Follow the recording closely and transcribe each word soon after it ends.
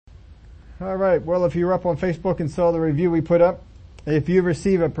All right. Well, if you're up on Facebook and saw the review we put up, if you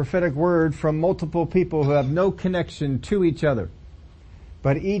receive a prophetic word from multiple people who have no connection to each other,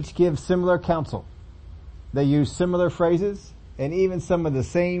 but each give similar counsel, they use similar phrases and even some of the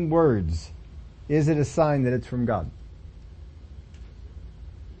same words, is it a sign that it's from God?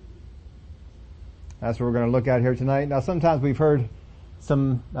 That's what we're going to look at here tonight. Now, sometimes we've heard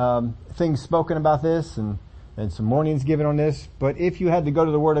some things spoken about this and some warnings given on this, but if you had to go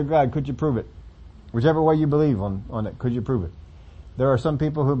to the Word of God, could you prove it? Whichever way you believe on it, could you prove it? There are some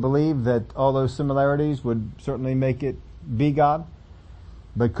people who believe that all those similarities would certainly make it be God,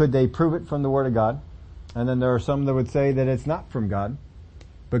 but could they prove it from the Word of God? And then there are some that would say that it's not from God,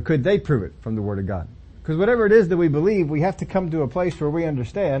 but could they prove it from the Word of God? Because whatever it is that we believe, we have to come to a place where we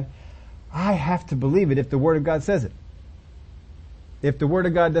understand, I have to believe it if the Word of God says it. If the Word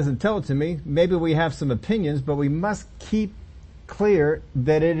of God doesn't tell it to me, maybe we have some opinions, but we must keep clear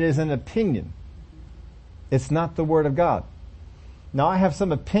that it is an opinion. It's not the Word of God. Now, I have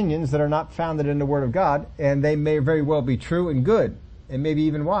some opinions that are not founded in the Word of God, and they may very well be true and good, and maybe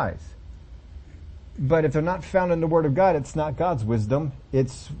even wise. But if they're not found in the Word of God, it's not God's wisdom.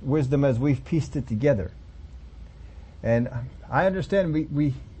 It's wisdom as we've pieced it together. And I understand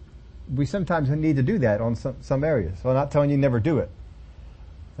we sometimes need to do that on some areas. So I'm not telling you never do it.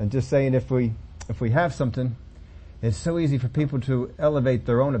 I'm just saying if we have something, it's so easy for people to elevate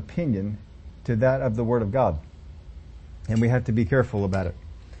their own opinion to that of the Word of God. And we have to be careful about it.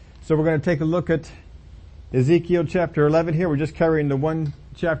 So we're going to take a look at Ezekiel chapter 11 here. We're just carrying the one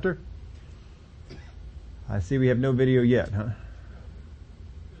chapter. I see we have no video yet, huh?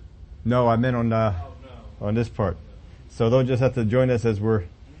 No, I meant on this part. So they'll just have to join us as we're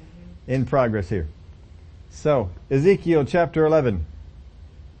in progress here. So, Ezekiel chapter 11.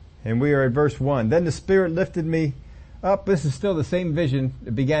 And we are at verse 1. Then the Spirit lifted me up. This is still the same vision.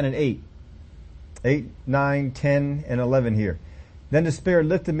 It began in 8, 9, 10, and 11 here. Then the Spirit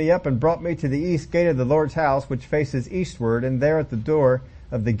lifted me up and brought me to the east gate of the Lord's house, which faces eastward, and there at the door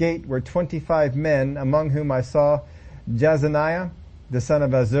of the gate were 25 men, among whom I saw Jazaniah, the son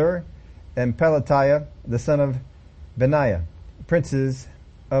of Azur, and Pelatiah, the son of Benaiah, princes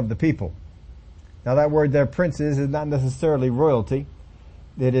of the people. Now that word there, princes, is not necessarily royalty.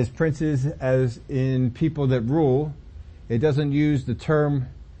 It is princes as in people that rule. It doesn't use the term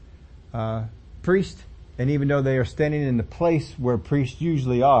priest, and even though they are standing in the place where priests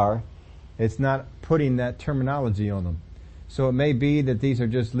usually are, it's not putting that terminology on them. So it may be that these are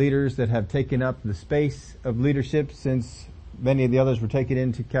just leaders that have taken up the space of leadership since many of the others were taken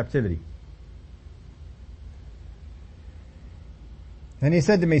into captivity. And he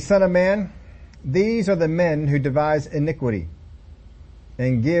said to me, Son of man, these are the men who devise iniquity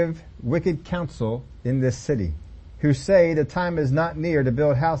and give wicked counsel in this city, who say the time is not near to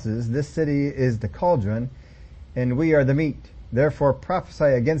build houses. This city is the cauldron, and we are the meat. Therefore prophesy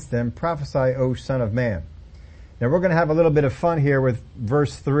against them. Prophesy, O son of man. Now we're going to have a little bit of fun here with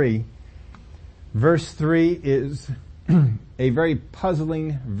verse 3. Verse 3 is a very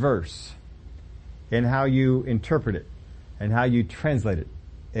puzzling verse in how you interpret it and how you translate it.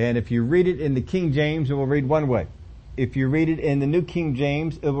 And if you read it in the King James, it will read one way. If you read it in the New King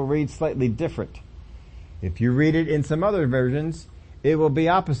James, it will read slightly different. If you read it in some other versions, it will be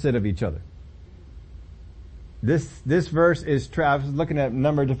opposite of each other. This verse is, I was looking at a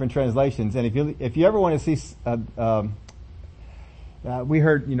number of different translations, and if you ever want to see, we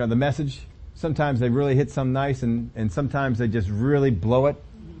heard, the Message. Sometimes they really hit some nice, and sometimes they just really blow it.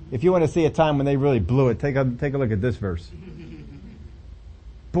 If you want to see a time when they really blew it, take a look at this verse.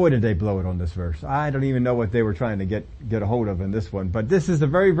 Boy, did they blow it on this verse. I don't even know what they were trying to get a hold of in this one. But this is a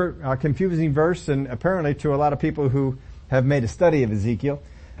very confusing verse, and apparently to a lot of people who have made a study of Ezekiel,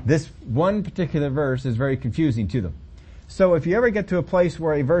 this one particular verse is very confusing to them. So if you ever get to a place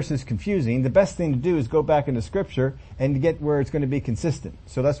where a verse is confusing, the best thing to do is go back into Scripture and get where it's going to be consistent.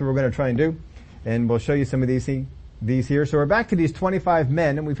 So that's what we're going to try and do, and we'll show you some of these here. So we're back to these 25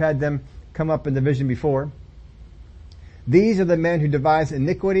 men, and we've had them come up in the vision before. These are the men who devise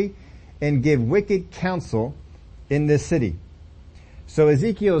iniquity and give wicked counsel in this city. So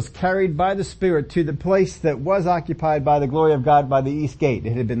Ezekiel is carried by the Spirit to the place that was occupied by the glory of God by the east gate.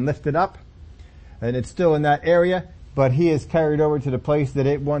 It had been lifted up, and it's still in that area, but he is carried over to the place that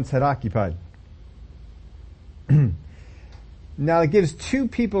it once had occupied. Now it gives two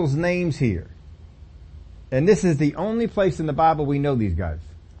people's names here. And this is the only place in the Bible we know these guys.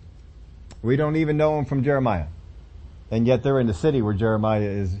 We don't even know them from Jeremiah. And yet they're in the city where Jeremiah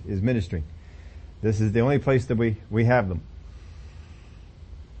is ministering. This is the only place that we have them.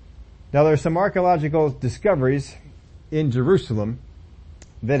 Now there are some archaeological discoveries in Jerusalem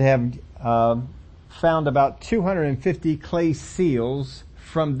that have found about 250 clay seals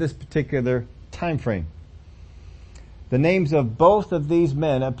from this particular time frame. The names of both of these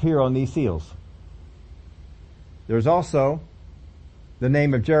men appear on these seals. There's also the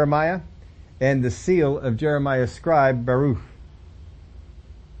name of Jeremiah and the seal of Jeremiah's scribe Baruch.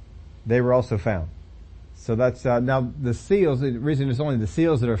 They were also found. So that's now the seals. The reason it's only the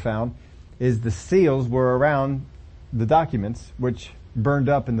seals that are found is the seals were around the documents which burned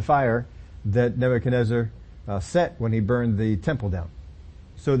up in the fire that Nebuchadnezzar set when he burned the temple down.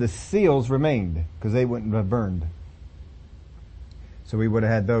 So the seals remained because they wouldn't have burned. So we would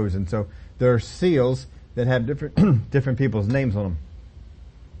have had those, and so there are seals that have different people's names on them,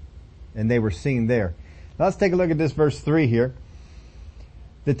 and they were seen there. Now let's take a look at this verse 3 here.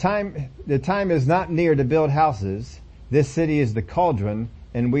 The time is not near to build houses. This city is the cauldron,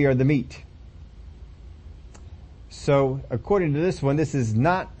 and we are the meat. So, according to this one, this is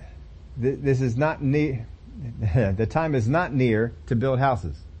not near. The time is not near to build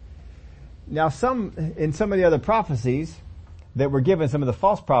houses. Now, in some of the other prophecies that were given, some of the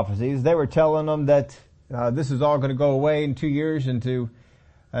false prophecies, they were telling them that this is all going to go away in 2 years, and to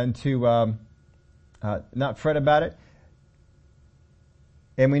not fret about it.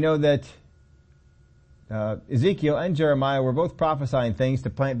 And we know that Ezekiel and Jeremiah were both prophesying things to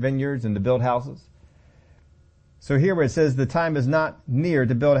plant vineyards and to build houses. So here where it says the time is not near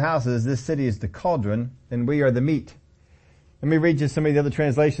to build houses, this city is the cauldron, and we are the meat. Let me read you some of the other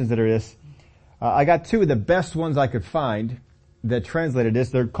translations that are this. I got two of the best ones I could find that translated this.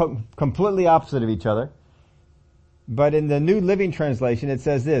 They're completely opposite of each other. But in the New Living Translation, it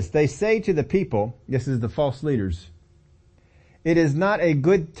says this: they say to the people, this is the false leaders, it is not a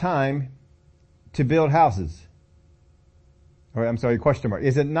good time to build houses. Or, I'm sorry, question mark.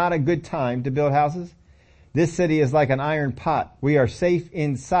 Is it not a good time to build houses? This city is like an iron pot. We are safe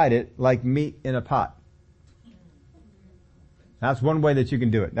inside it like meat in a pot. That's one way that you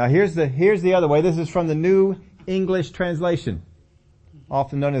can do it. Now here's the other way. This is from the New English Translation,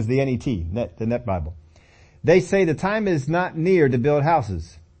 often known as the NET, the Net Bible. They say the time is not near to build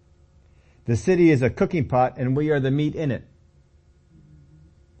houses. The city is a cooking pot and we are the meat in it.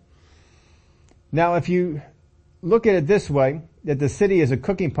 Now if you look at it this way, that the city is a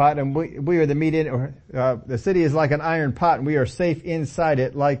cooking pot and we are the meat in it, or the city is like an iron pot and we are safe inside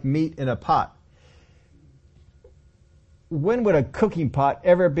it like meat in a pot. When would a cooking pot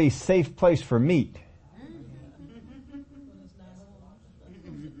ever be a safe place for meat?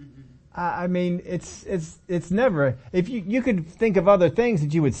 I mean, it's never. If you could think of other things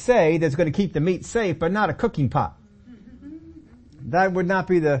that you would say that's going to keep the meat safe, but not a cooking pot. That would not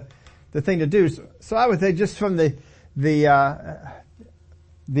be the thing to do. So I would say, just from the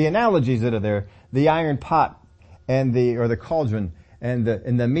analogies that are there, the iron pot and the cauldron and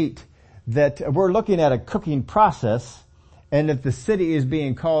the meat, that we're looking at a cooking process, and if the city is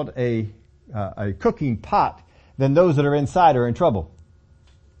being called a cooking pot, then those that are inside are in trouble.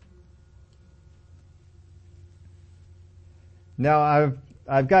 Now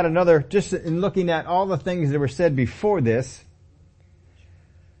I've got another, just in looking at all the things that were said before this.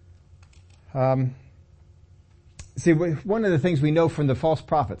 See, one of the things we know from the false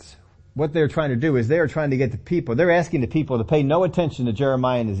prophets, what they're trying to do is they're trying to get the people, they're asking the people to pay no attention to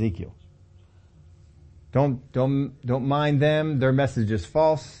Jeremiah and Ezekiel. Don't mind them, their message is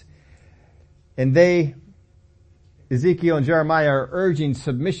false. And Ezekiel and Jeremiah are urging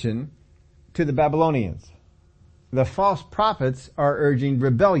submission to the Babylonians. The false prophets are urging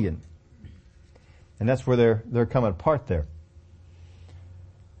rebellion. And that's where they're coming apart there.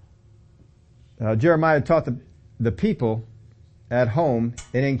 Jeremiah taught the people at home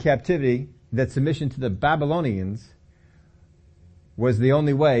and in captivity that submission to the Babylonians was the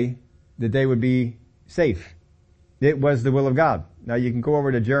only way that they would be safe. It was the will of God. Now you can go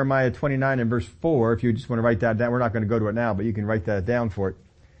over to Jeremiah 29 and verse 4 if you just want to write that down. We're not going to go to it now, but you can write that down for it.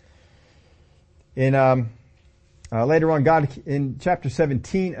 Later on, God, in chapter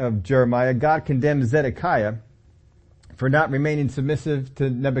 17 of Jeremiah, God condemns Zedekiah for not remaining submissive to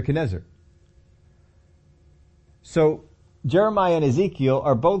Nebuchadnezzar. So Jeremiah and Ezekiel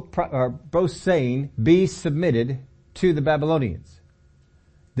are both saying, be submitted to the Babylonians.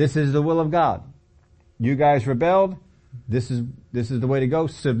 This is the will of God. You guys rebelled. This is the way to go.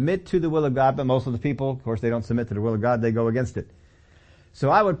 Submit to the will of God. But most of the people, of course, they don't submit to the will of God. They go against it. So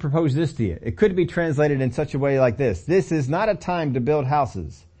I would propose this to you. It could be translated in such a way like this. This is not a time to build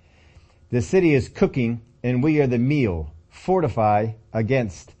houses. The city is cooking and we are the meal. Fortify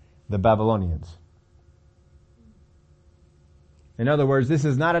against the Babylonians. In other words, this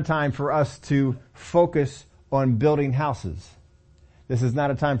is not a time for us to focus on building houses. This is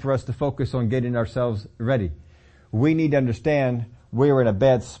not a time for us to focus on getting ourselves ready. We need to understand we're in a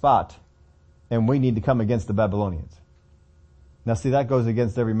bad spot and we need to come against the Babylonians. Now see, that goes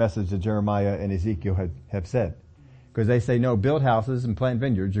against every message that Jeremiah and Ezekiel have said. Because they say, no, build houses and plant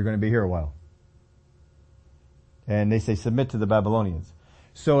vineyards, you're going to be here a while. And they say, submit to the Babylonians.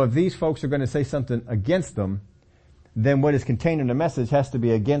 So if these folks are going to say something against them, then what is contained in the message has to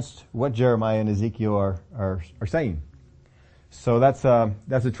be against what Jeremiah and Ezekiel are saying. So that's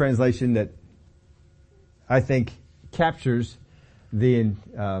a translation that I think captures the,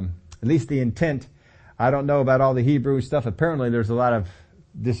 at least the intent. I don't know about all the Hebrew stuff. Apparently there's a lot of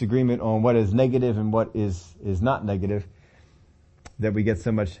disagreement on what is negative and what is not negative, that we get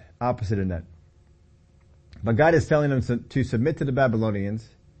so much opposite in that. But God is telling them to submit to the Babylonians,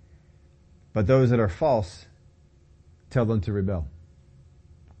 but those that are false, tell them to rebel.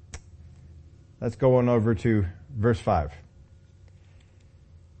 Let's go on over to verse 5.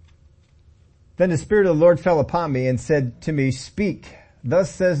 Then the Spirit of the Lord fell upon me and said to me, speak,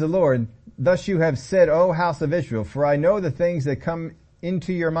 thus says the Lord, thus you have said, O house of Israel, for I know the things that come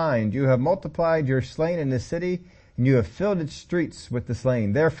into your mind. You have multiplied your slain in this city, and you have filled its streets with the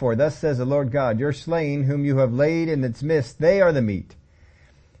slain. Therefore, thus says the Lord God, your slain whom you have laid in its midst, they are the meat.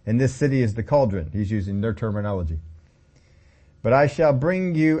 And this city is the cauldron. He's using their terminology. But I shall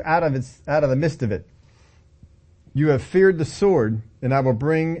bring you out of the midst of it. You have feared the sword, and I will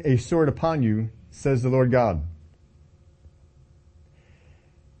bring a sword upon you, says the Lord God.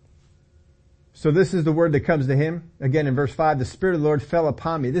 So this is the word that comes to him. Again, in verse 5, the Spirit of the Lord fell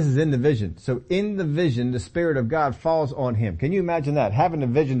upon me. This is in the vision. So in the vision, the Spirit of God falls on him. Can you imagine that? Having a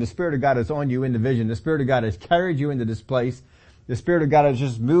vision, the Spirit of God is on you in the vision. The Spirit of God has carried you into this place. The Spirit of God has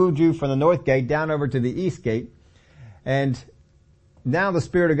just moved you from the north gate down over to the east gate. And now the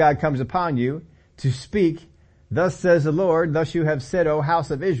Spirit of God comes upon you to speak. Thus says the Lord, thus you have said, O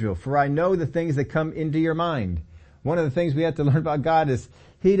house of Israel, for I know the things that come into your mind. One of the things we have to learn about God is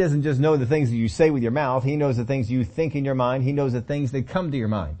He doesn't just know the things that you say with your mouth. He knows the things you think in your mind. He knows the things that come to your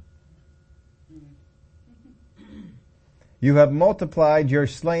mind. You have multiplied your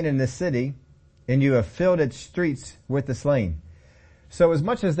slain in this city, and you have filled its streets with the slain. So as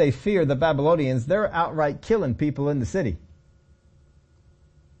much as they fear the Babylonians, they're outright killing people in the city.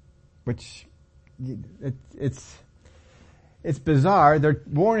 Which, it's bizarre. They're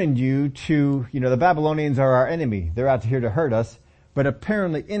warning you to, the Babylonians are our enemy. They're out here to hurt us. But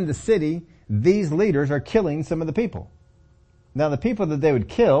apparently in the city, these leaders are killing some of the people. Now the people that they would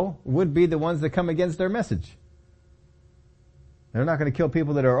kill would be the ones that come against their message. They're not going to kill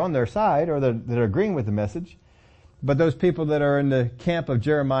people that are on their side or that are agreeing with the message. But those people that are in the camp of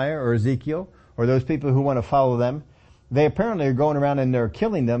Jeremiah or Ezekiel, or those people who want to follow them, they apparently are going around and they're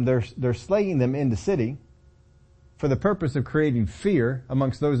killing them. They're slaying them in the city for the purpose of creating fear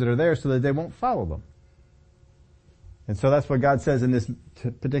amongst those that are there so that they won't follow them. And so that's what God says in this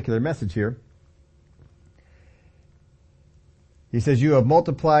particular message here. He says, you have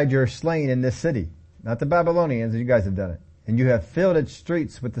multiplied your slain in this city. Not the Babylonians, you guys have done it. And you have filled its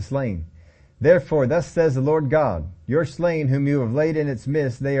streets with the slain. Therefore, thus says the Lord God, your slain whom you have laid in its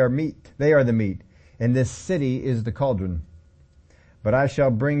midst, they are meat. They are the meat. And this city is the cauldron. But I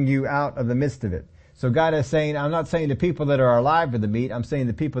shall bring you out of the midst of it. So God is saying, I'm not saying the people that are alive are the meat. I'm saying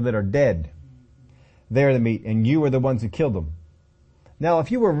the people that are dead. They're the meat, and you are the ones who killed them. Now,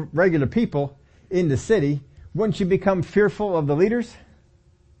 if you were regular people in the city, wouldn't you become fearful of the leaders?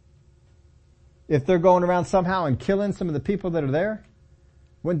 If they're going around somehow and killing some of the people that are there,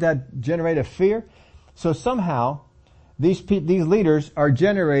 wouldn't that generate a fear? So somehow, these leaders are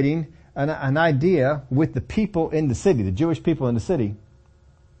generating an idea with the people in the city, the Jewish people in the city,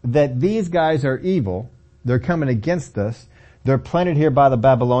 that these guys are evil. They're coming against us. They're planted here by the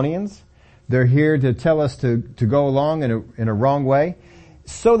Babylonians. They're here to tell us to go along in a wrong way,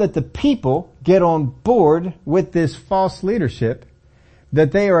 so that the people get on board with this false leadership,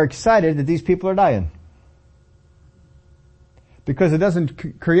 that they are excited that these people are dying. Because it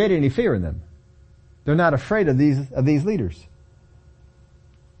doesn't create any fear in them. They're not afraid of these leaders.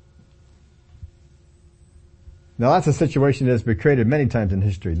 Now that's a situation that's been created many times in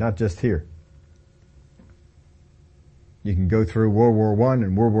history, not just here. You can go through World War I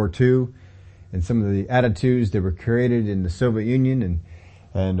and World War II, and some of the attitudes that were created in the Soviet Union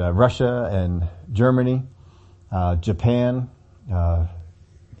and Russia and Germany, Japan,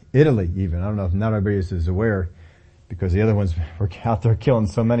 Italy even. I don't know if not everybody is aware, because the other ones were out there killing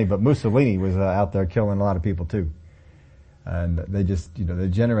so many, but Mussolini was out there killing a lot of people too. And they just, they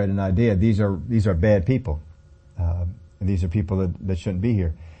generate an idea. These are bad people. And these are people that shouldn't be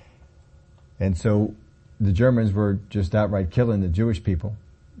here. And so the Germans were just outright killing the Jewish people,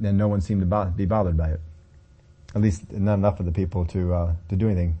 and no one seemed to be bothered by it. At least not enough of the people to do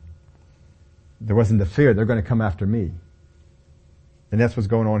anything. There wasn't the fear, they're going to come after me. And that's what's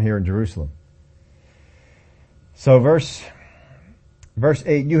going on here in Jerusalem. So verse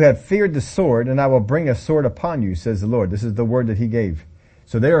 8, you have feared the sword, and I will bring a sword upon you, says the Lord. This is the word that he gave.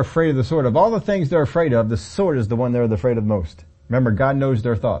 So they're afraid of the sword. Of all the things they're afraid of, the sword is the one they're afraid of most. Remember, God knows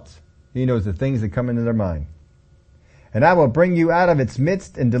their thoughts. He knows the things that come into their mind. And I will bring you out of its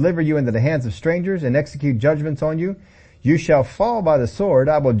midst and deliver you into the hands of strangers and execute judgments on you. You shall fall by the sword.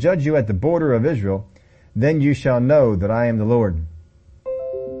 I will judge you at the border of Israel. Then you shall know that I am the Lord.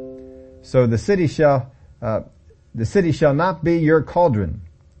 So the city shall not be your cauldron,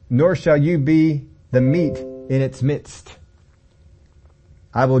 nor shall you be the meat in its midst.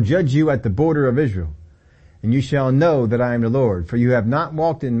 I will judge you at the border of Israel, and you shall know that I am the Lord. For you have not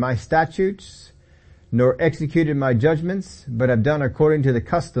walked in my statutes, nor executed my judgments, but have done according to the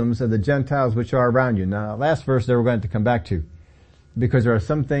customs of the Gentiles which are around you. Now, last verse there we're going to come back to, because there are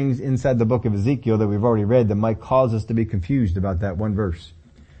some things inside the book of Ezekiel that we've already read that might cause us to be confused about that one verse.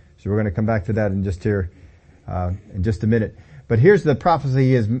 So we're going to come back to that in just a minute. But here's the prophecy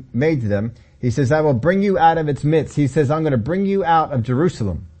he has made to them. He says, I will bring you out of its midst. He says, I'm going to bring you out of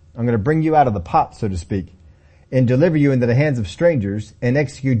Jerusalem. I'm going to bring you out of the pot, so to speak, and deliver you into the hands of strangers and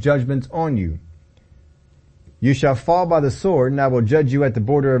execute judgments on you. You shall fall by the sword, and I will judge you at the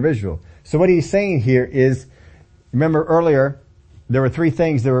border of Israel. So what he's saying here is, remember earlier, there were three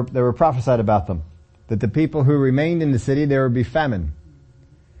things that were prophesied about them. That the people who remained in the city, there would be famine.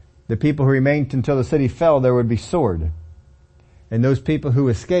 The people who remained until the city fell, there would be sword. And those people who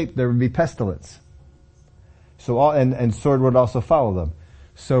escaped, there would be pestilence. And sword would also follow them.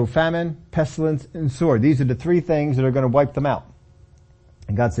 So famine, pestilence, and sword. These are the three things that are going to wipe them out.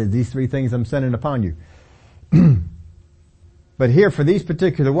 And God says, these three things I'm sending upon you. But here for these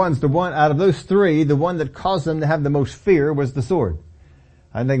particular ones, the one out of those three, the one that caused them to have the most fear was the sword.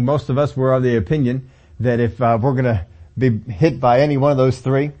 I think most of us were of the opinion that if we're going to be hit by any one of those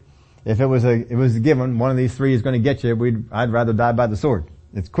three, if it was a given, one of these three is going to get you, I'd rather die by the sword.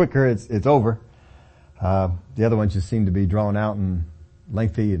 It's quicker, it's over. The other ones just seem to be drawn out and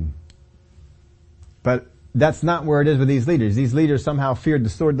lengthy but that's not where it is with these leaders. These leaders somehow feared the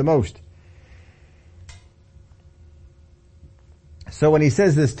sword the most. So when he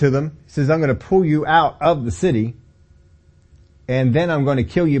says this to them, he says, I'm going to pull you out of the city, and then I'm going to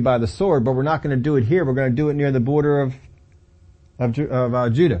kill you by the sword, but we're not going to do it here. We're going to do it near the border of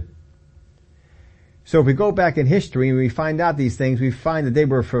Judah. So if we go back in history and we find out these things, we find that they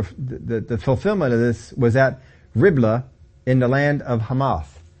were the fulfillment of this was at Riblah in the land of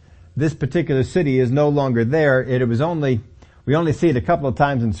Hamath. This particular city is no longer there. We only see it a couple of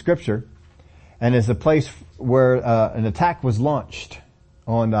times in scripture, and it's a place where an attack was launched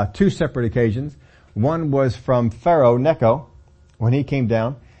on two separate occasions. One was from Pharaoh Necho when he came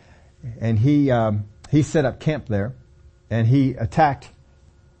down, and he set up camp there, and he attacked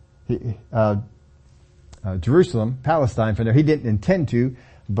Jerusalem, Palestine from there. He didn't intend to,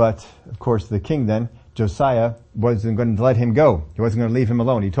 but of course the king then, Josiah, wasn't going to let him go. He wasn't going to leave him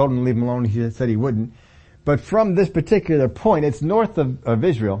alone. He told him to leave him alone. He said he wouldn't. But from this particular point, it's north of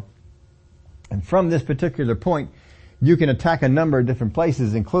Israel. And from this particular point, you can attack a number of different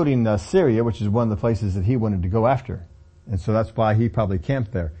places, including Syria, which is one of the places that he wanted to go after. And so that's why he probably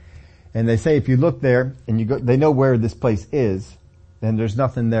camped there. And they say if you look there and you go, they know where this place is, and there's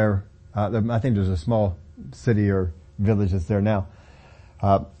nothing there. I think there's a small city or village that's there now.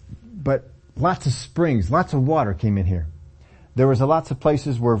 But lots of springs, lots of water came in here. There was lots of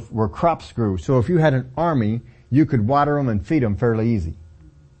places where crops grew. So if you had an army, you could water them and feed them fairly easy.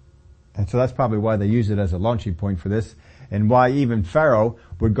 And so that's probably why they use it as a launching point for this, and why even Pharaoh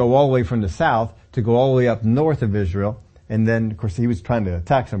would go all the way from the south to go all the way up north of Israel. And then, of course, he was trying to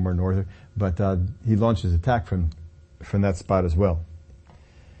attack somewhere north, but he launched his attack from that spot as well.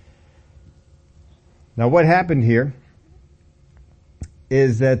 Now what happened here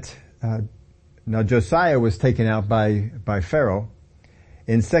is that now Josiah was taken out by Pharaoh.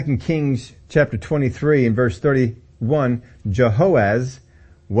 In 2 Kings chapter 23 and verse 31, Jehoaz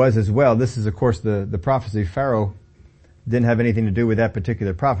was as well. This is of course the prophecy. Pharaoh didn't have anything to do with that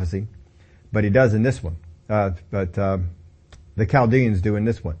particular prophecy, but he does in this one. But the Chaldeans do in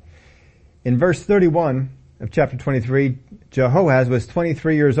this one. In verse 31 of chapter 23, Jehoaz was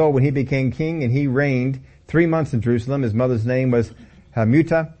 23 years old when he became king, and he reigned 3 months in Jerusalem. His mother's name was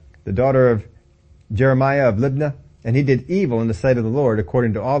Hamutah, the daughter of Jeremiah of Libnah, and he did evil in the sight of the Lord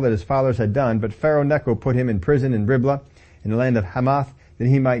according to all that his fathers had done. But Pharaoh Necho put him in prison in Riblah in the land of Hamath, that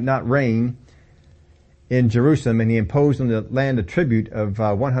he might not reign in Jerusalem, and he imposed on the land a tribute of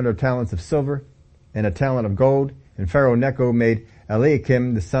 100 talents of silver and a talent of gold. And Pharaoh Necho made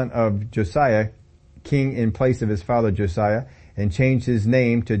Eliakim, the son of Josiah, king in place of his father Josiah, and changed his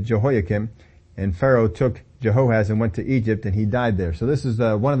name to Jehoiakim. And Pharaoh took Jehoahaz and went to Egypt, and he died there. So this is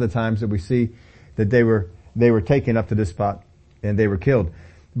one of the times that we see that they were taken up to this spot and they were killed.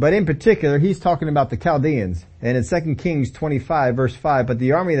 But in particular, he's talking about the Chaldeans. And in 2 Kings 25 verse 5, but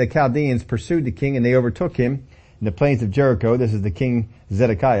the army of the Chaldeans pursued the king, and they overtook him in the plains of Jericho. This is the king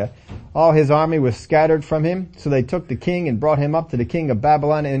Zedekiah. All his army was scattered from him, so they took the king and brought him up to the king of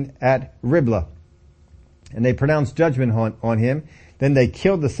Babylon at Riblah. And they pronounced judgment on him. Then they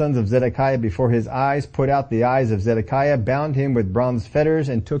killed the sons of Zedekiah before his eyes, put out the eyes of Zedekiah, bound him with bronze fetters,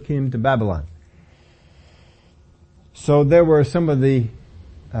 and took him to Babylon. So there were some of the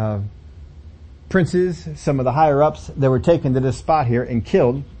princes, some of the higher ups that were taken to this spot here and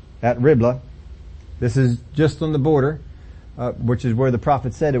killed at Riblah. This is just on the border, which is where the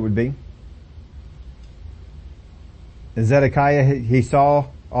prophet said it would be. And Zedekiah, he saw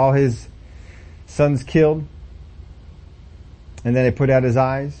all his sons killed, and then he put out his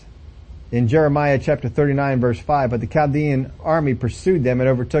eyes. In Jeremiah chapter 39 verse 5, but the Chaldean army pursued them and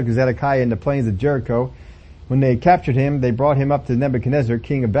overtook Zedekiah in the plains of Jericho. When they had captured him, they brought him up to Nebuchadnezzar,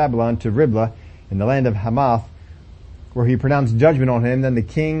 king of Babylon, to Riblah in the land of Hamath, where he pronounced judgment on him. Then the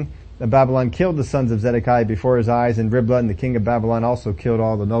king of Babylon killed the sons of Zedekiah before his eyes in Riblah, and the king of Babylon also killed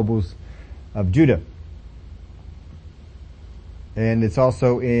all the nobles of Judah. And it's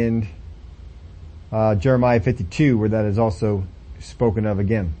also in Jeremiah 52 where that is also spoken of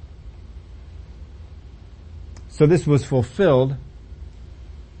again. So this was fulfilled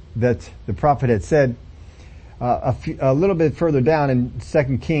that the prophet had said. A little bit further down in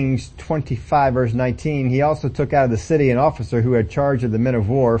 2 Kings 25 verse 19, he also took out of the city an officer who had charge of the men of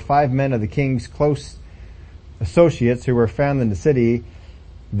war, 5 men of the king's close associates who were found in the city,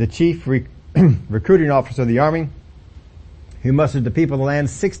 the chief recruiting officer of the army, who mustered the people of the land,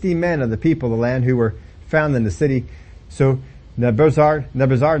 60 men of the people of the land who were found in the city. So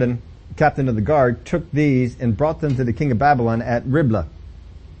Nebuzaradan, captain of the guard, took these and brought them to the king of Babylon at Riblah.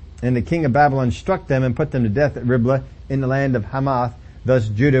 And the king of Babylon struck them and put them to death at Riblah in the land of Hamath. Thus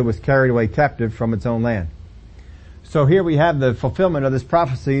Judah was carried away captive from its own land. So here we have the fulfillment of this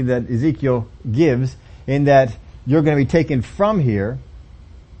prophecy that Ezekiel gives, in that you're going to be taken from here,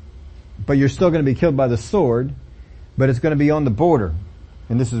 but you're still going to be killed by the sword, but it's going to be on the border.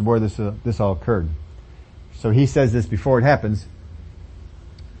 And this is where this all occurred. So he says this before it happens,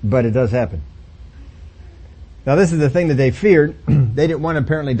 but it does happen. Now this is the thing that they feared. They didn't want to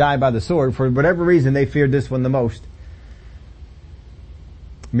apparently die by the sword. For whatever reason, they feared this one the most.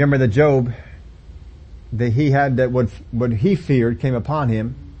 Remember that Job, that he had that what he feared came upon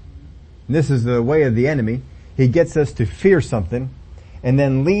him. And this is the way of the enemy. He gets us to fear something and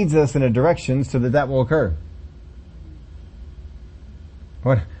then leads us in a direction so that will occur.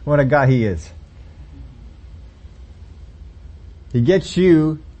 What a guy he is. He gets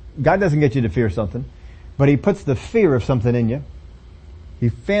you, God doesn't get you to fear something, but he puts the fear of something in you. He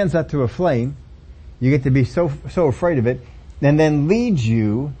fans that to a flame. You get to be so afraid of it, and then leads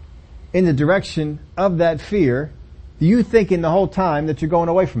you in the direction of that fear, you thinking the whole time that you're going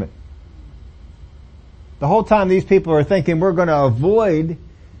away from it. The whole time these people are thinking we're going to avoid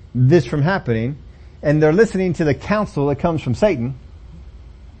this from happening, and they're listening to the counsel that comes from Satan,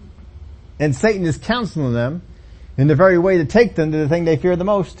 and Satan is counseling them in the very way to take them to the thing they fear the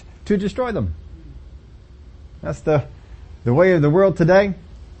most, to destroy them. That's the way of the world today.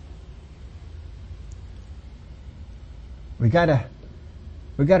 We gotta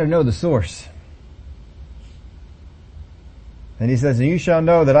know the source. And he says, and you shall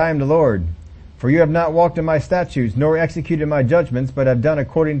know that I am the Lord, for you have not walked in my statutes, nor executed my judgments, but have done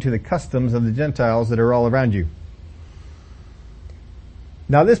according to the customs of the Gentiles that are all around you.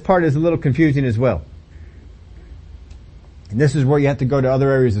 Now this part is a little confusing as well. And this is where you have to go to other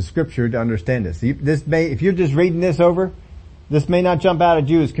areas of scripture to understand this. If you're just reading this over, this may not jump out at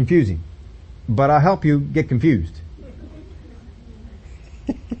you as confusing, but I'll help you get confused.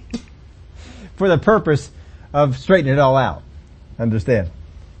 For the purpose of straightening it all out. Understand?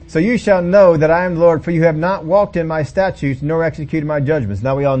 So you shall know that I am the Lord, for you have not walked in my statutes, nor executed my judgments.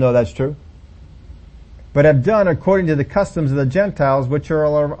 Now we all know that's true. But have done according to the customs of the Gentiles, which are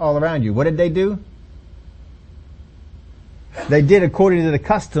all around you. What did they do? They did according to the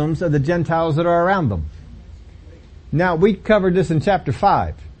customs of the Gentiles that are around them. Now, we covered this in chapter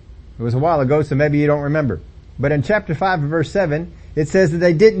 5. It was a while ago, so maybe you don't remember. But in chapter 5 and verse 7, it says that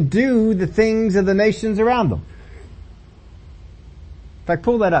they didn't do the things of the nations around them. In fact,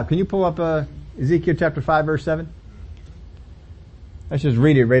 pull that up. Can you pull up Ezekiel chapter 5 verse 7? Let's just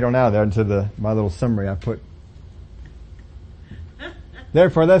read it right on out of there into my little summary I put.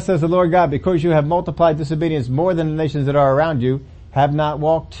 Therefore, thus says the Lord God, because you have multiplied disobedience more than the nations that are around you, have not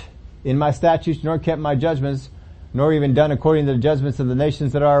walked in my statutes, nor kept my judgments, nor even done according to the judgments of the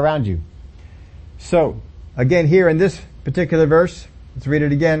nations that are around you. So, again here in this particular verse, let's read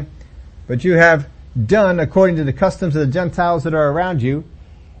it again. But you have done according to the customs of the Gentiles that are around you.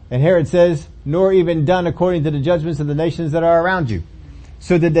 And here it says, nor even done according to the judgments of the nations that are around you.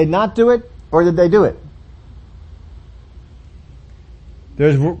 So did they not do it, or did they do it?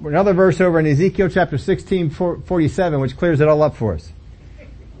 There's another verse over in Ezekiel chapter 16:47 which clears it all up for us.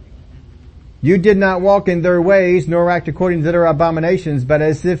 You did not walk in their ways, nor act according to their abominations, but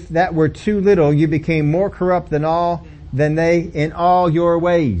as if that were too little, you became more corrupt than they in all your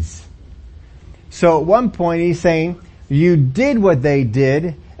ways. So at one point he's saying, you did what they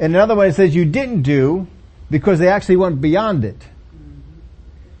did, and another one it says you didn't do, because they actually went beyond it.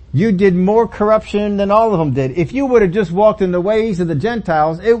 You did more corruption than all of them did. If you would have just walked in the ways of the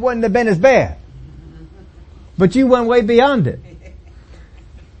Gentiles, it wouldn't have been as bad. But you went way beyond it.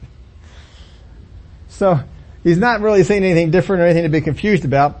 So, he's not really saying anything different or anything to be confused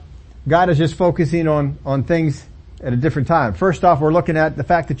about. God is just focusing on things at a different time. First off, we're looking at the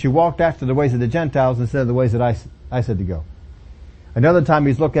fact that you walked after the ways of the Gentiles instead of the ways that I said to go. Another time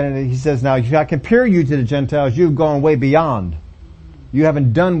he's looking at it, he says, now if I compare you to the Gentiles, you've gone way beyond. You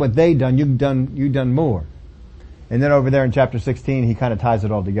haven't done what they done, you've done more. And then over there in chapter 16, he kind of ties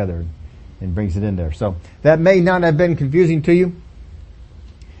it all together and brings it in there. So that may not have been confusing to you,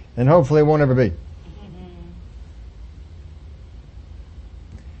 and hopefully it won't ever be.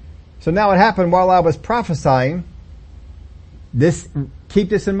 So now it happened while I was prophesying. Keep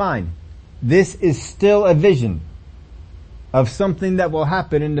this in mind. This is still a vision of something that will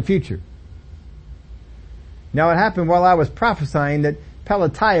happen in the future. Now it happened while I was prophesying that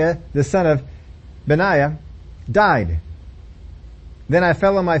Pelatiah, the son of Benaiah, died. Then I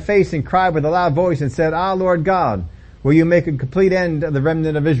fell on my face and cried with a loud voice and said, Ah, Lord God, will you make a complete end of the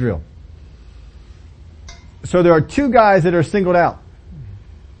remnant of Israel? So there are two guys that are singled out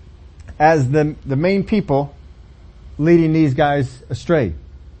as the main people leading these guys astray.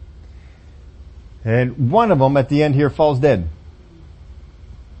 And one of them at the end here falls dead.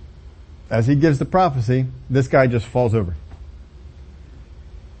 As he gives the prophecy, this guy just falls over.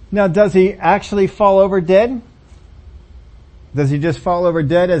 Now, does he actually fall over dead? Does he just fall over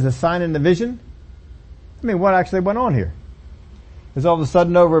dead as a sign in the vision? I mean, what actually went on here? Is all of a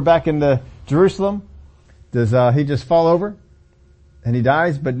sudden over back in the Jerusalem, does he just fall over and he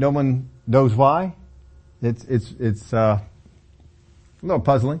dies, but no one knows why? It's a little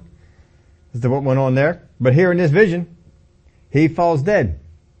puzzling as to what went on there. But here in this vision, he falls dead.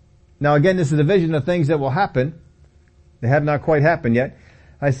 Now again, this is a vision of things that will happen. They have not quite happened yet.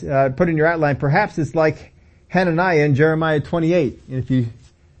 I put in your outline, perhaps it's like Hananiah in Jeremiah 28. And if you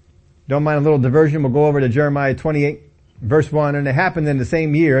don't mind a little diversion, we'll go over to Jeremiah 28, verse 1. And it happened in the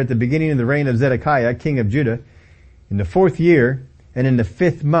same year, at the beginning of the reign of Zedekiah, king of Judah, in the 4th year, and in the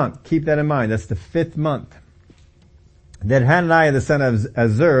 5th month. Keep that in mind. That's the 5th month. That Hananiah the son of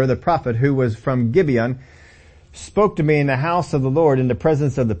Azur, the prophet, who was from Gibeon, spoke to me in the house of the Lord in the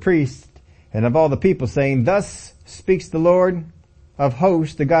presence of the priest and of all the people, saying, Thus speaks the Lord of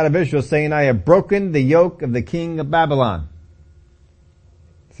hosts, the God of Israel, saying, I have broken the yoke of the king of Babylon.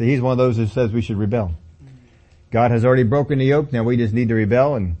 See, he's one of those who says we should rebel. God has already broken the yoke. Now we just need to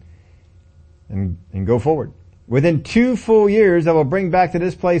rebel and go forward. Within 2 full years, I will bring back to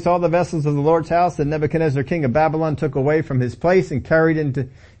this place all the vessels of the Lord's house that Nebuchadnezzar, king of Babylon, took away from his place and carried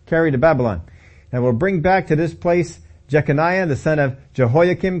to Babylon. And I will bring back to this place Jeconiah, the son of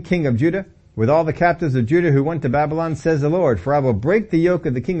Jehoiakim, king of Judah, with all the captives of Judah who went to Babylon, says the Lord, for I will break the yoke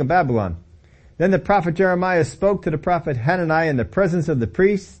of the king of Babylon. Then the prophet Jeremiah spoke to the prophet Hananiah in the presence of the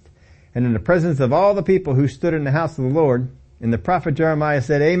priest and in the presence of all the people who stood in the house of the Lord. And the prophet Jeremiah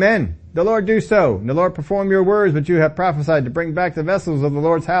said, Amen. The Lord do so. And the Lord perform your words which you have prophesied to bring back the vessels of the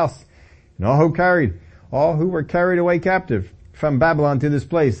Lord's house and all who were carried away captive from Babylon to this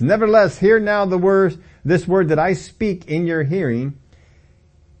place. Nevertheless, hear now this word that I speak in your hearing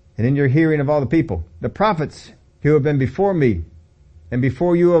and in your hearing of all the people. The prophets who have been before me and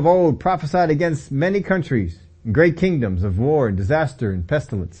before you of old prophesied against many countries and great kingdoms of war and disaster and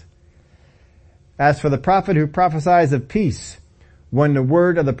pestilence. As for the prophet who prophesies of peace, when the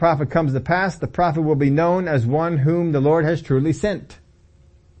word of the prophet comes to pass, the prophet will be known as one whom the Lord has truly sent.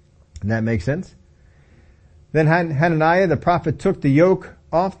 And that makes sense. Then Hananiah, the prophet, took the yoke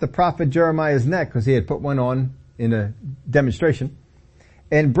off the prophet Jeremiah's neck, because he had put one on in a demonstration,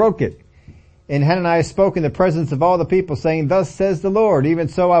 and broke it. And Hananiah spoke in the presence of all the people, saying, Thus says the Lord, even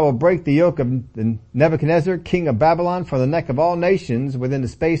so I will break the yoke of Nebuchadnezzar, king of Babylon, from the neck of all nations within the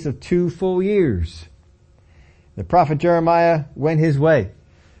space of 2 full years. The prophet Jeremiah went his way.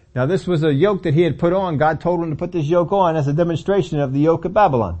 Now this was a yoke that he had put on. God told him to put this yoke on as a demonstration of the yoke of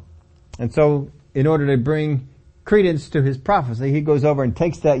Babylon. And so in order to bring credence to his prophecy, he goes over and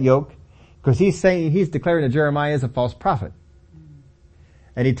takes that yoke, because he's declaring that Jeremiah is a false prophet.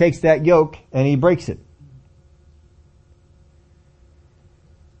 And he takes that yoke and he breaks it.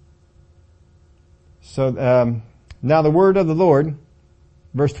 So, now the word of the Lord,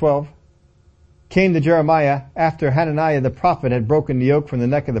 verse 12, came to Jeremiah after Hananiah the prophet had broken the yoke from the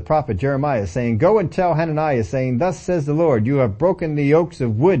neck of the prophet Jeremiah, saying, Go and tell Hananiah, saying, Thus says the Lord, you have broken the yokes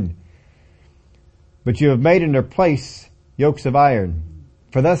of wood, but you have made in their place yokes of iron.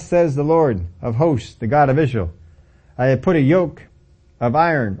 For thus says the Lord of hosts, the God of Israel, I have put a yoke of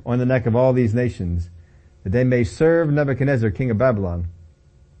iron on the neck of all these nations, that they may serve Nebuchadnezzar, king of Babylon,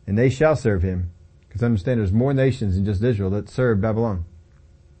 and they shall serve him. Because understand there's more nations than just Israel that serve Babylon.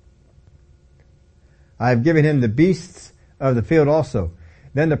 I have given him the beasts of the field also.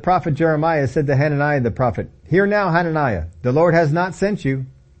 Then the prophet Jeremiah said to Hananiah the prophet, Hear now, Hananiah, the Lord has not sent you,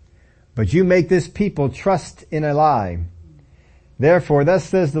 but you make this people trust in a lie. Therefore, thus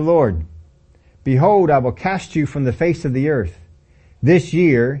says the Lord, Behold, I will cast you from the face of the earth. This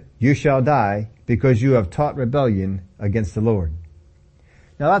year you shall die, because you have taught rebellion against the Lord.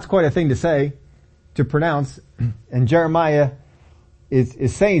 Now that's quite a thing to say, to pronounce, and Jeremiah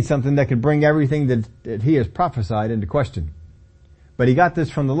is saying something that could bring everything that he has prophesied into question. But he got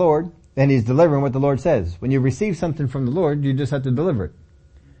this from the Lord, and he's delivering what the Lord says. When you receive something from the Lord, you just have to deliver it.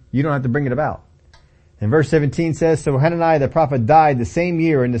 You don't have to bring it about. And verse 17 says, So Hananiah the prophet died the same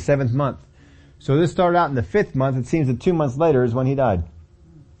year in the 7th month. So this started out in the 5th month. It seems that 2 months later is when he died.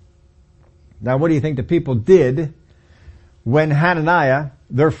 Now what do you think the people did when Hananiah,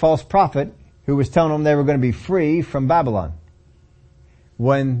 their false prophet, who was telling them they were going to be free from Babylon?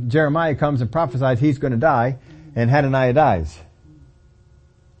 When Jeremiah comes and prophesies he's going to die, and Hananiah dies.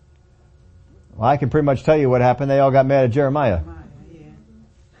 Well, I can pretty much tell you what happened. They all got mad at Jeremiah.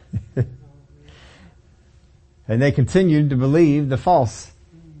 And they continued to believe the false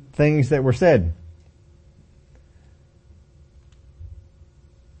things that were said.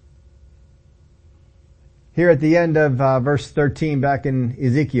 Here at the end of verse 13 back in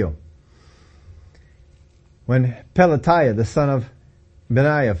Ezekiel, when Pelatiah, the son of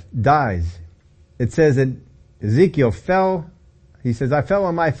Benaiah, dies, it says that Ezekiel fell, he says, I fell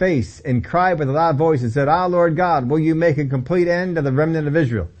on my face and cried with a loud voice and said, Ah, Lord God, will you make a complete end of the remnant of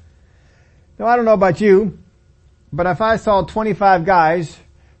Israel? Now I don't know about you, but if I saw 25 guys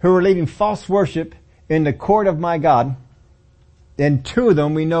who were leading false worship in the court of my God, and 2 of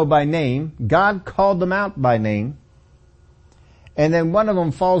them we know by name, God called them out by name, and then one of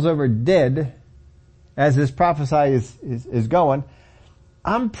them falls over dead as this prophecy is going,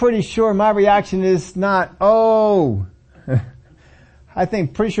 I'm pretty sure my reaction is not, oh, I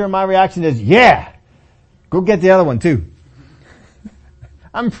think pretty sure my reaction is, yeah, go get the other one too.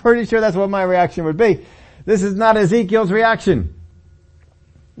 I'm pretty sure that's what my reaction would be. This is not Ezekiel's reaction.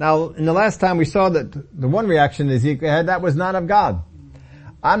 Now, in the last time we saw that the one reaction Ezekiel had, that was not of God.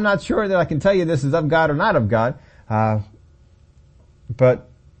 I'm not sure that I can tell you this is of God or not of God, but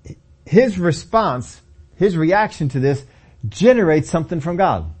his response, his reaction to this generates something from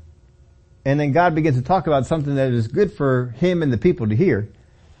God. And then God begins to talk about something that is good for him and the people to hear.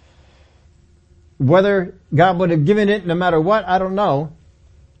 Whether God would have given it no matter what, I don't know.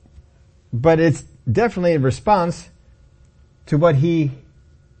 But it's definitely a response to what he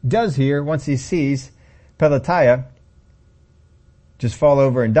does here once he sees Pelatiah just fall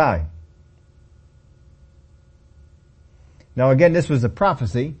over and die. Now again, this was a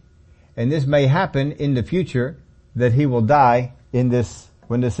prophecy, and this may happen in the future that he will die in this,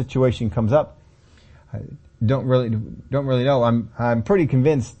 when this situation comes up. I don't really know. I'm pretty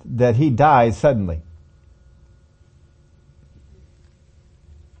convinced that he dies suddenly.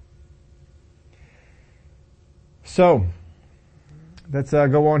 So, let's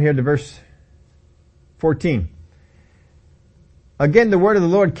go on here to verse 14. Again, the word of the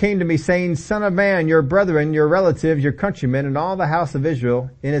Lord came to me, saying, Son of man, your brethren, your relatives, your countrymen, and all the house of Israel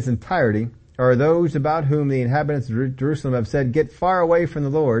in its entirety are those about whom the inhabitants of Jerusalem have said, Get far away from the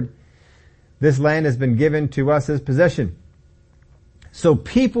Lord. This land has been given to us as possession. So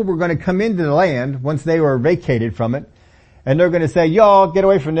people were going to come into the land once they were vacated from it, and they're going to say, y'all get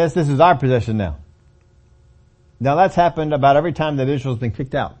away from this. This is our possession now. Now that's happened about every time that Israel's been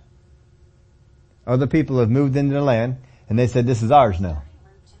kicked out. Other people have moved into the land and they said, this is ours now.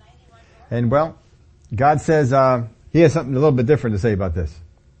 And well, God says, He has something a little bit different to say about this.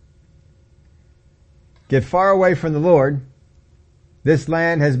 Get far away from the Lord. This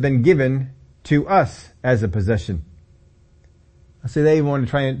land has been given to us as a possession. I see they even want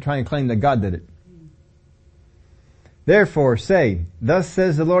to try and claim that God did it. Therefore say, thus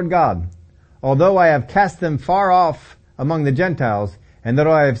says the Lord God, although I have cast them far off among the Gentiles, and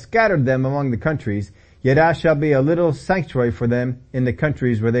though I have scattered them among the countries, yet I shall be a little sanctuary for them in the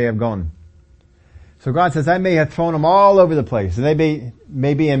countries where they have gone. So God says, I may have thrown them all over the place, and they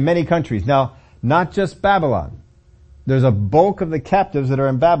may be in many countries. Now, not just Babylon. There's a bulk of the captives that are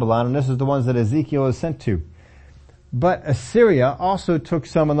in Babylon, and this is the ones that Ezekiel is sent to. But Assyria also took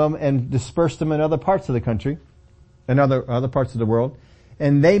some of them and dispersed them in other parts of the country, and other parts of the world,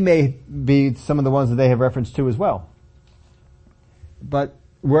 and they may be some of the ones that they have reference to as well. But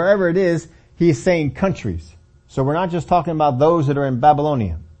wherever it is, he's saying countries. So we're not just talking about those that are in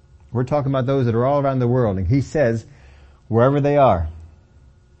Babylonia. We're talking about those that are all around the world. And he says, wherever they are,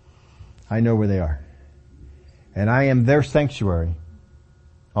 I know where they are. And I am their sanctuary.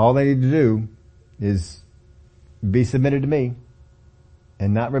 All they need to do is be submitted to me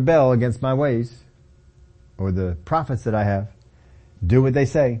and not rebel against my ways or the prophets that I have. Do what they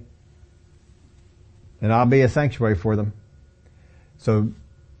say. And I'll be a sanctuary for them. So,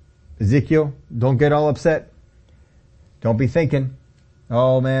 Ezekiel, don't get all upset. Don't be thinking,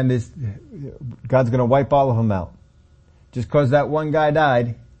 oh man, God's gonna wipe all of them out. Just cause that one guy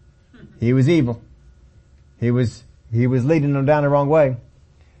died, he was evil. He was leading them down the wrong way.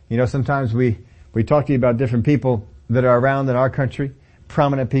 You know, sometimes we talk to you about different people that are around in our country,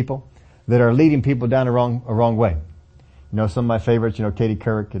 prominent people, that are leading people down a wrong way. You know, some of my favorites, you know, Katie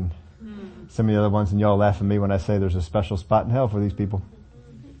Couric and some of the other ones, and y'all laugh at me when I say there's a special spot in hell for these people.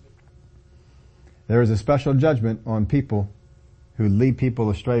 There is a special judgment on people who lead people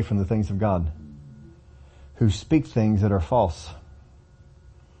astray from the things of God, who speak things that are false,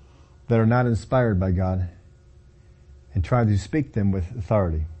 that are not inspired by God, and try to speak them with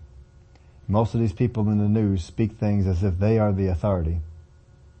authority. Most of these people in the news speak things as if they are the authority,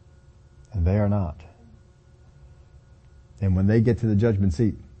 and they are not. And when they get to the judgment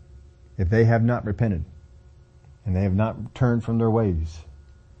seat, if they have not repented and they have not turned from their ways,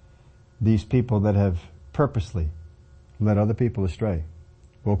 these people that have purposely led other people astray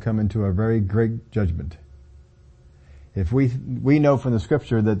will come into a very great judgment. If we know from the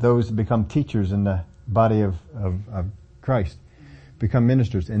scripture that those that become teachers in the body of Christ become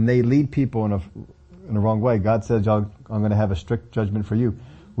ministers and they lead people in a wrong way, God says, I'm going to have a strict judgment for you.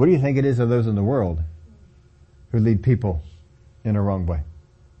 What do you think it is of those in the world who lead people in a wrong way?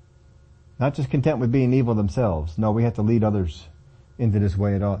 Not just content with being evil themselves. No, we have to lead others into this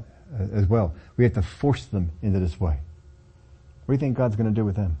way as well. We have to force them into this way. What do you think God's going to do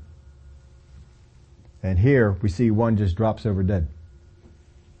with them? And here we see one just drops over dead.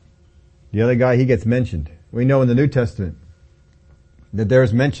 The other guy, he gets mentioned. We know in the New Testament that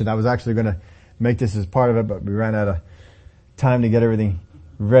there's mention. I was actually going to make this as part of it, but we ran out of time to get everything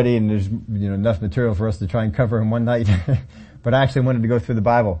ready, and there's enough material for us to try and cover in one night. But I actually wanted to go through the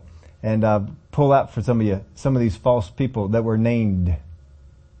Bible and pull out for some of these false people that were named.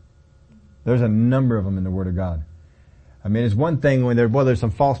 There's a number of them in the Word of God. I mean, it's one thing when there's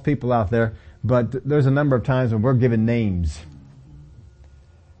some false people out there, but there's a number of times when we're given names.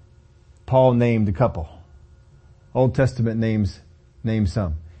 Paul named a couple. Old Testament names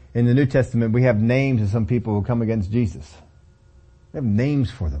some. In the New Testament, we have names of some people who come against Jesus. We have names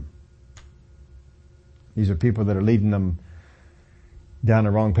for them. These are people that are leading them down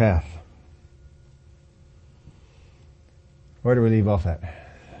the wrong path. Where do we leave off at?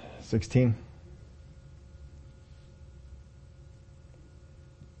 16?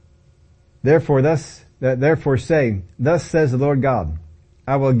 Therefore say, thus says the Lord God,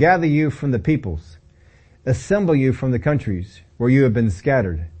 I will gather you from the peoples, assemble you from the countries where you have been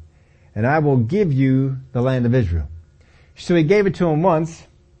scattered, and I will give you the land of Israel. So he gave it to him once,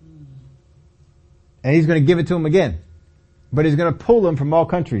 and he's going to give it to him again. But he's going to pull them from all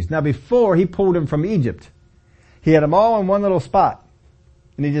countries. Now before, he pulled them from Egypt. He had them all in one little spot,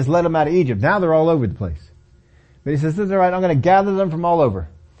 and he just let them out of Egypt. Now they're all over the place. But he says, this is all right, I'm going to gather them from all over.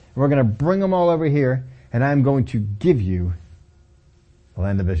 And we're going to bring them all over here, and I'm going to give you the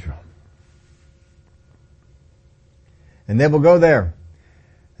land of Israel. And they will go there,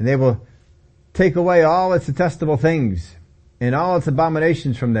 and they will take away all its detestable things and all its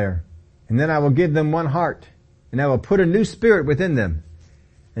abominations from there. And then I will give them one heart, and I will put a new spirit within them,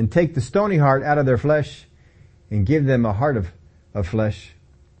 and take the stony heart out of their flesh, and give them a heart of flesh,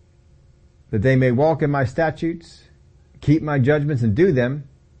 that they may walk in my statutes, keep my judgments and do them,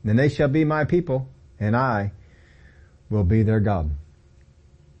 and they shall be my people, and I will be their God.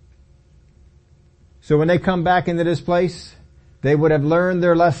 So when they come back into this place, they would have learned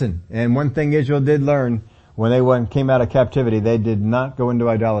their lesson. And one thing Israel did learn when they came out of captivity, they did not go into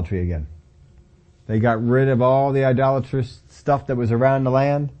idolatry again. They got rid of all the idolatrous stuff that was around the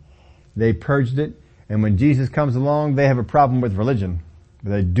land. They purged it. And when Jesus comes along, they have a problem with religion,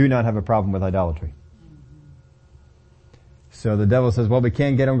 but they do not have a problem with idolatry. So the devil says, well, we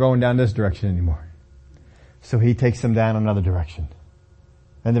can't get them going down this direction anymore. So he takes them down another direction.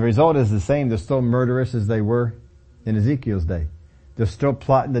 And the result is the same. They're still murderous as they were in Ezekiel's day. They're still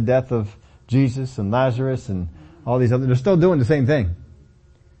plotting the death of Jesus and Lazarus and all these other, they're still doing the same thing.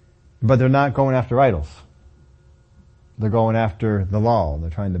 But they're not going after idols. They're going after the law.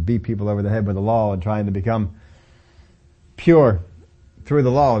 They're trying to beat people over the head with the law and trying to become pure through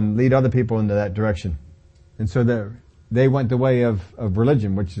the law and lead other people into that direction. And so they went the way of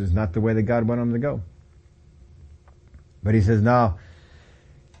religion, which is not the way that God wanted them to go. But he says, no.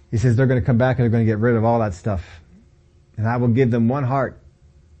 He says they're going to come back and they're going to get rid of all that stuff. And I will give them one heart.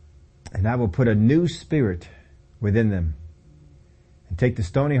 And I will put a new spirit within them. And take the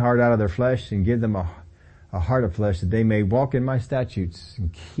stony heart out of their flesh and give them a heart of flesh that they may walk in my statutes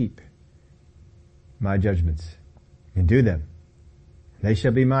and keep my judgments and do them. They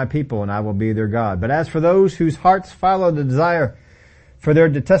shall be my people and I will be their God. But as for those whose hearts follow the desire for their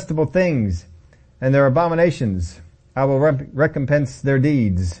detestable things and their abominations, I will recompense their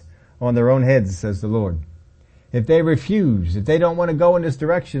deeds on their own heads, says the Lord. If they refuse, if they don't want to go in this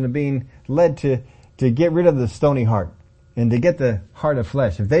direction of being led to get rid of the stony heart and to get the heart of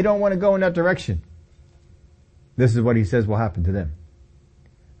flesh, if they don't want to go in that direction, this is what he says will happen to them.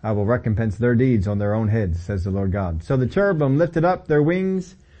 I will recompense their deeds on their own heads, says the Lord God. So the cherubim lifted up their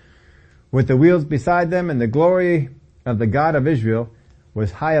wings with the wheels beside them, and the glory of the God of Israel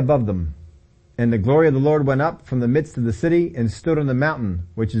was high above them. And the glory of the Lord went up from the midst of the city and stood on the mountain,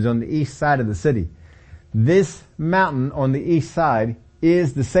 which is on the east side of the city. This mountain on the east side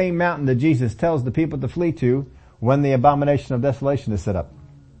is the same mountain that Jesus tells the people to flee to when the abomination of desolation is set up.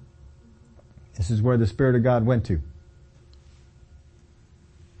 This is where the Spirit of God went to.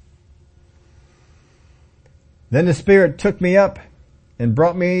 Then the Spirit took me up and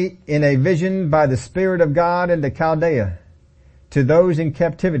brought me in a vision by the Spirit of God into Chaldea to those in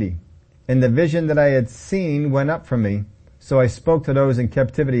captivity. And the vision that I had seen went up from me. So I spoke to those in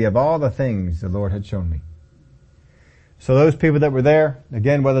captivity of all the things the Lord had shown me. So those people that were there,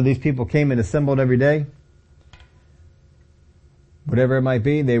 again, whether these people came and assembled every day, whatever it might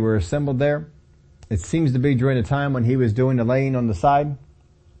be, they were assembled there. It seems to be during the time when he was doing the laying on the side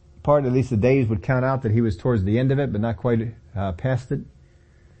part, at least the days would count out that he was towards the end of it, but not quite past it.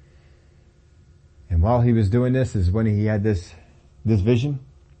 And while he was doing this is when he had this vision.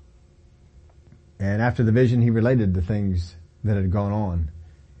 And after the vision, he related the things that had gone on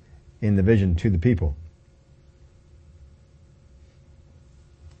in the vision to the people.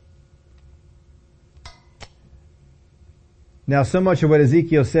 Now, so much of what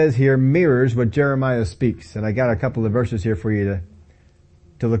Ezekiel says here mirrors what Jeremiah speaks. And I got a couple of verses here for you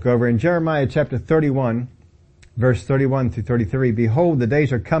to look over. In Jeremiah chapter 31, verse 31 through 33, behold, the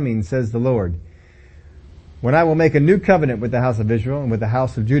days are coming, says the Lord, when I will make a new covenant with the house of Israel and with the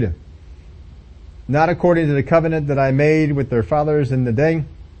house of Judah. Not according to the covenant that I made with their fathers in the day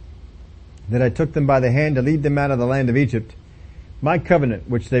that I took them by the hand to lead them out of the land of Egypt. My covenant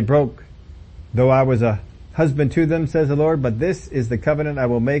which they broke, though I was a husband to them, says the Lord. But this is the covenant I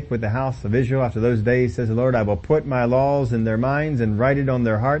will make with the house of Israel after those days, says the Lord. I will put my laws in their minds and write it on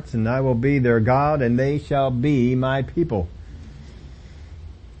their hearts, and I will be their God, and they shall be my people.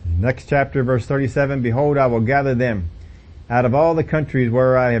 Next chapter, verse 37, behold, I will gather them out of all the countries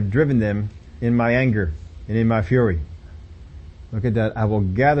where I have driven them in my anger and in my fury. Look at that. I will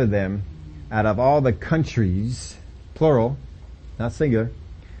gather them out of all the countries, plural, not singular,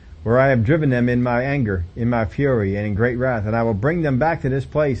 where I have driven them in my anger, in my fury, and in great wrath. And I will bring them back to this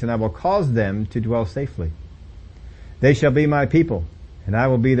place, and I will cause them to dwell safely. They shall be my people, and I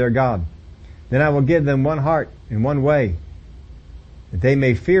will be their God. Then I will give them one heart and one way, that they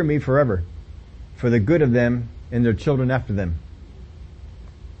may fear me forever, for the good of them and their children after them.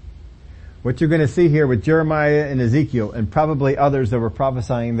 What you're going to see here with Jeremiah and Ezekiel, and probably others that were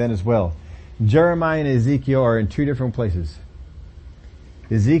prophesying then as well. Jeremiah and Ezekiel are in two different places.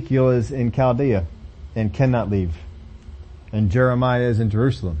 Ezekiel is in Chaldea and cannot leave. And Jeremiah is in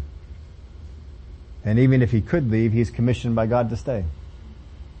Jerusalem. And even if he could leave, he's commissioned by God to stay.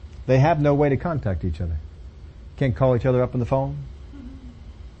 They have no way to contact each other. Can't call each other up on the phone.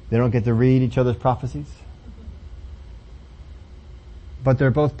 They don't get to read each other's prophecies. but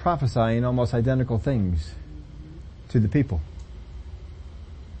they're both prophesying almost identical things to the people.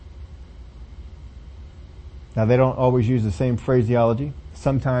 Now they don't always use the same phraseology.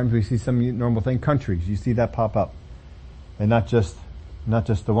 Sometimes we see some normal thing, countries, you see that pop up. And not just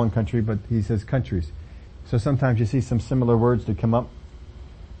the one country, but he says countries. So sometimes you see some similar words that come up.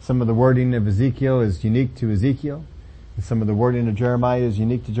 Some of the wording of Ezekiel is unique to Ezekiel. And some of the wording of Jeremiah is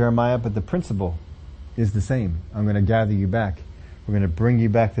unique to Jeremiah, but the principle is the same. I'm going to gather you back. We're going to bring you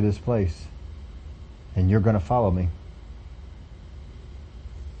back to this place. And you're going to follow me.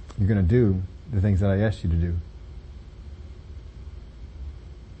 You're going to do the things that I asked you to do.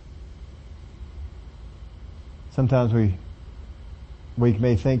 Sometimes we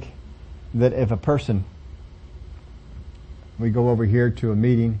may think that if a person, we go over here to a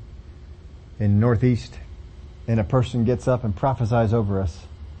meeting in Northeast and a person gets up and prophesies over us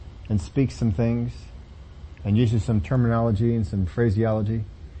and speaks some things and uses some terminology and some phraseology.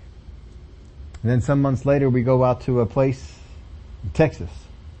 And then some months later we go out to a place in Texas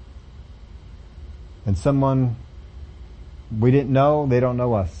and someone we didn't know, they don't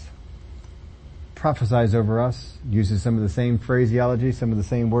know us, prophesies over us, uses some of the same phraseology, some of the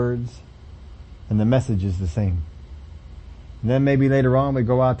same words, and the message is the same. And then maybe later on we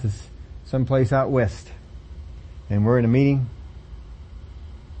go out to some place out west and we're in a meeting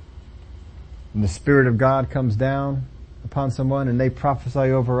and the Spirit of God comes down upon someone and they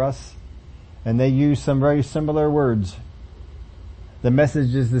prophesy over us and they use some very similar words. The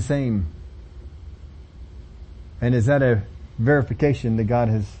message is the same. And is that a verification that God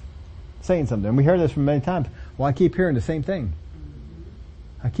is saying something? And we hear this from many times. Well, I keep hearing the same thing.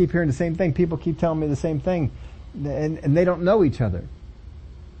 I keep hearing the same thing. People keep telling me the same thing. And they don't know each other.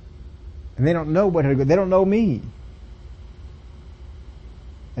 And they don't know they don't know me.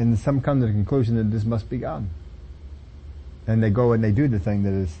 And some come to the conclusion that this must be God. And they go and they do the thing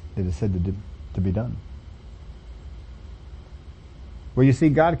that is said to be done. Well, you see,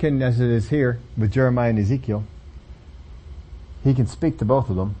 God can, as it is here with Jeremiah and Ezekiel, He can speak to both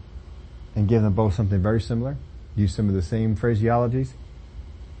of them and give them both something very similar, use some of the same phraseologies,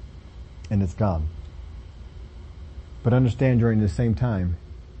 and it's God. But understand during the same time,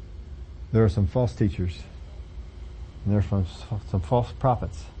 there are some false teachers, and there are some false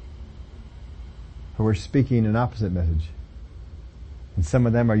prophets who are speaking an opposite message. And some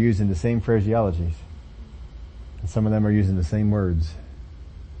of them are using the same phraseologies, and some of them are using the same words.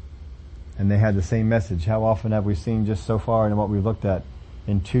 And they had the same message. How often have we seen just so far in what we've looked at?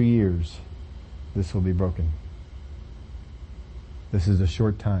 In 2 years, this will be broken. This is a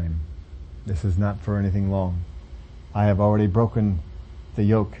short time. This is not for anything long. I have already broken the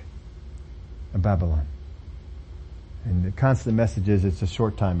yoke of Babylon. And the constant message is, it's a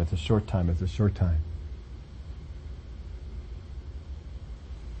short time, it's a short time, it's a short time.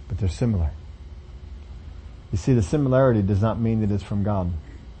 But they're similar. You see, the similarity does not mean that it's from God.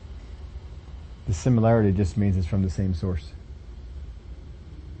 The similarity just means it's from the same source.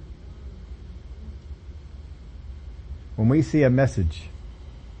 When we see a message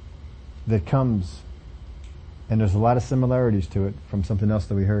that comes and there's a lot of similarities to it from something else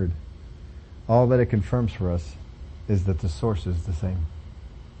that we heard, all that it confirms for us is that the source is the same.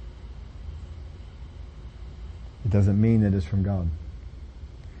 It doesn't mean that it's from God.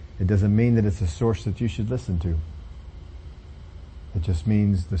 It doesn't mean that it's a source that you should listen to. It just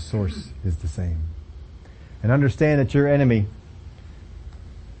means the source is the same. And understand that your enemy,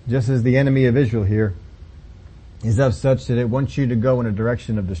 just as the enemy of Israel here, is of such that it wants you to go in a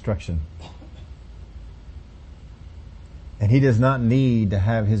direction of destruction. And he does not need to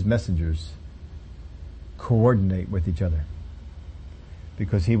have his messengers coordinate with each other,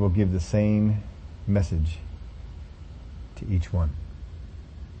 because he will give the same message to each one.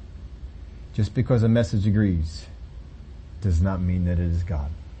 Just because a message agrees does not mean that it is God.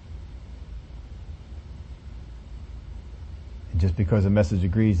 And just because a message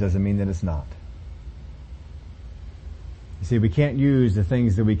agrees doesn't mean that it's not. You see, we can't use the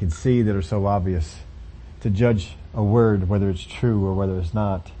things that we can see that are so obvious to judge a word, whether it's true or whether it's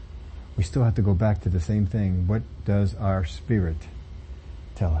not. We still have to go back to the same thing. What does our spirit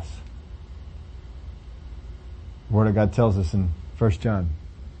tell us? The Word of God tells us in 1 John,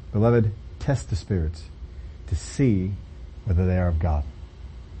 beloved, test the spirits to see whether they are of God.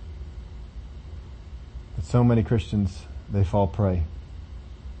 But so many Christians, they fall prey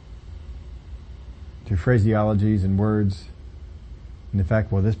to phraseologies and words, and the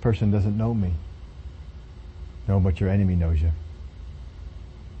fact, well, this person doesn't know me. No, but your enemy knows you.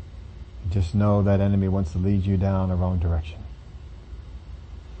 Just know that enemy wants to lead you down a wrong direction.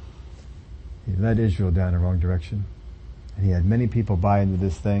 He led Israel down a wrong direction. And he had many people buy into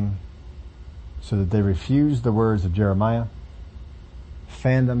this thing so that they refused the words of Jeremiah,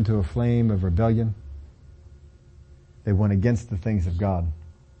 fanned them to a flame of rebellion. They went against the things of God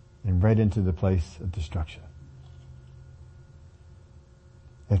and right into the place of destruction.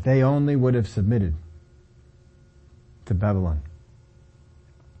 If they only would have submitted to Babylon,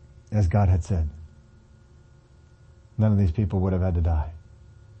 as God had said, none of these people would have had to die.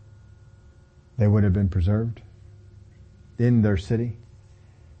 They would have been preserved in their city.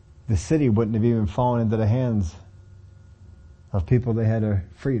 The city wouldn't have even fallen into the hands of people they had to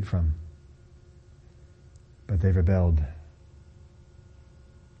free it from. But they rebelled.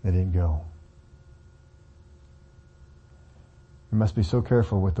 They didn't go. We must be so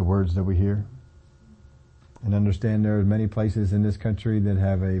careful with the words that we hear and understand there are many places in this country that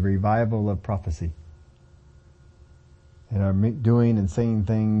have a revival of prophecy and are doing and saying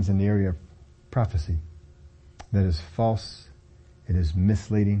things in the area of prophecy that is false, it is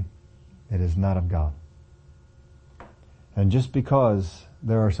misleading, it is not of God. And just because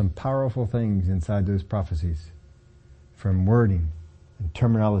there are some powerful things inside those prophecies, from wording and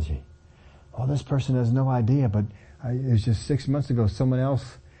terminology. Oh, this person has no idea, but it was just 6 months ago, someone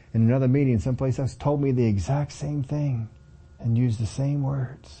else in another meeting someplace else told me the exact same thing and used the same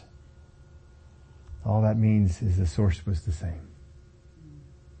words. All that means is the source was the same.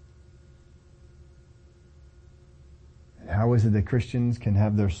 And how is it that Christians can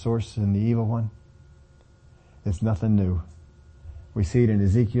have their source in the evil one? It's nothing new. We see it in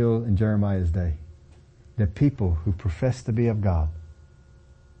Ezekiel and Jeremiah's day. The people who profess to be of God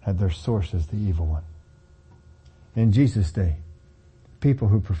had their source as the evil one. In Jesus' day, people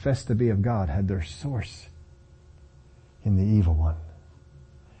who profess to be of God had their source in the evil one.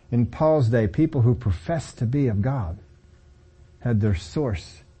 In Paul's day, people who profess to be of God had their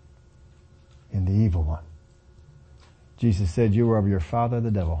source in the evil one. Jesus said, you are of your father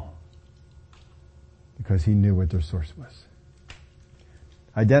the devil, because he knew what their source was.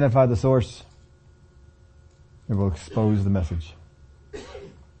 Identify the source. It will expose the message.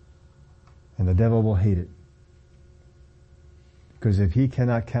 And the devil will hate it. Because if he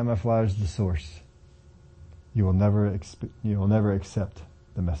cannot camouflage the source, you will never accept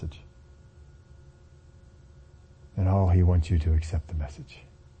the message. And he wants you to accept the message.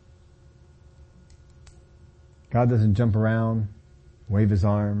 God doesn't jump around, wave his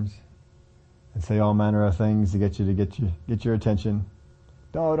arms, and say all manner of things to get your attention.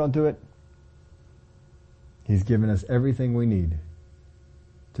 No, don't do it. He's given us everything we need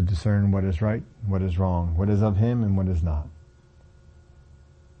to discern what is right, what is wrong, what is of him and what is not.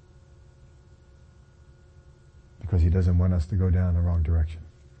 Because he doesn't want us to go down the wrong direction.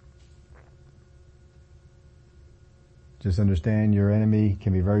 Just understand your enemy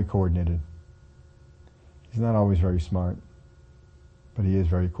can be very coordinated. He's not always very smart, but he is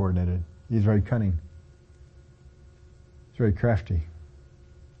very coordinated. He's very cunning. He's very crafty.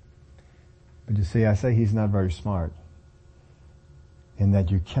 But you see, I say he's not very smart in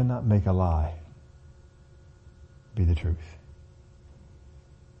that you cannot make a lie be the truth.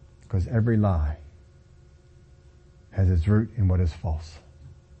 Because every lie has its root in what is false.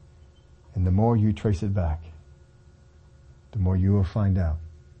 And the more you trace it back, the more you will find out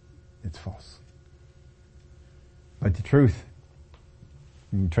it's false. But the truth,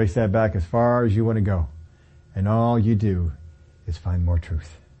 you can trace that back as far as you want to go. And all you do is find more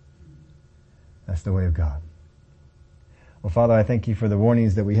truth. That's the way of God. Well, Father, I thank you for the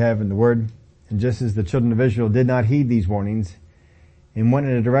warnings that we have in the Word. And just as the children of Israel did not heed these warnings and went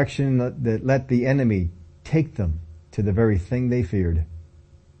in a direction that let the enemy take them to the very thing they feared.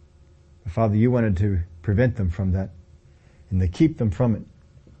 But Father, you wanted to prevent them from that and to keep them from it.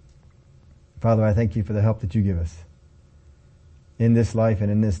 Father, I thank you for the help that you give us in this life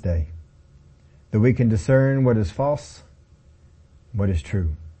and in this day, that we can discern what is false, what is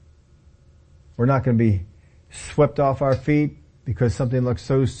true. We're not going to be swept off our feet because something looks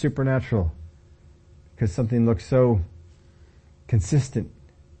so supernatural, because something looks so consistent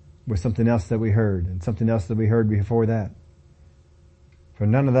with something else that we heard and something else that we heard before that. For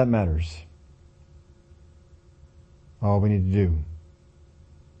none of that matters. All we need to do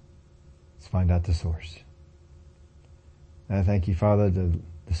is find out the source. And I thank you, Father,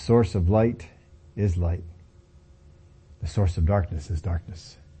 the source of light is light. The source of darkness is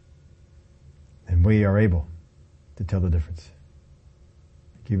darkness. And we are able to tell the difference.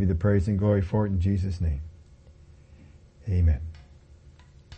 I give you the praise and glory for it in Jesus' name. Amen.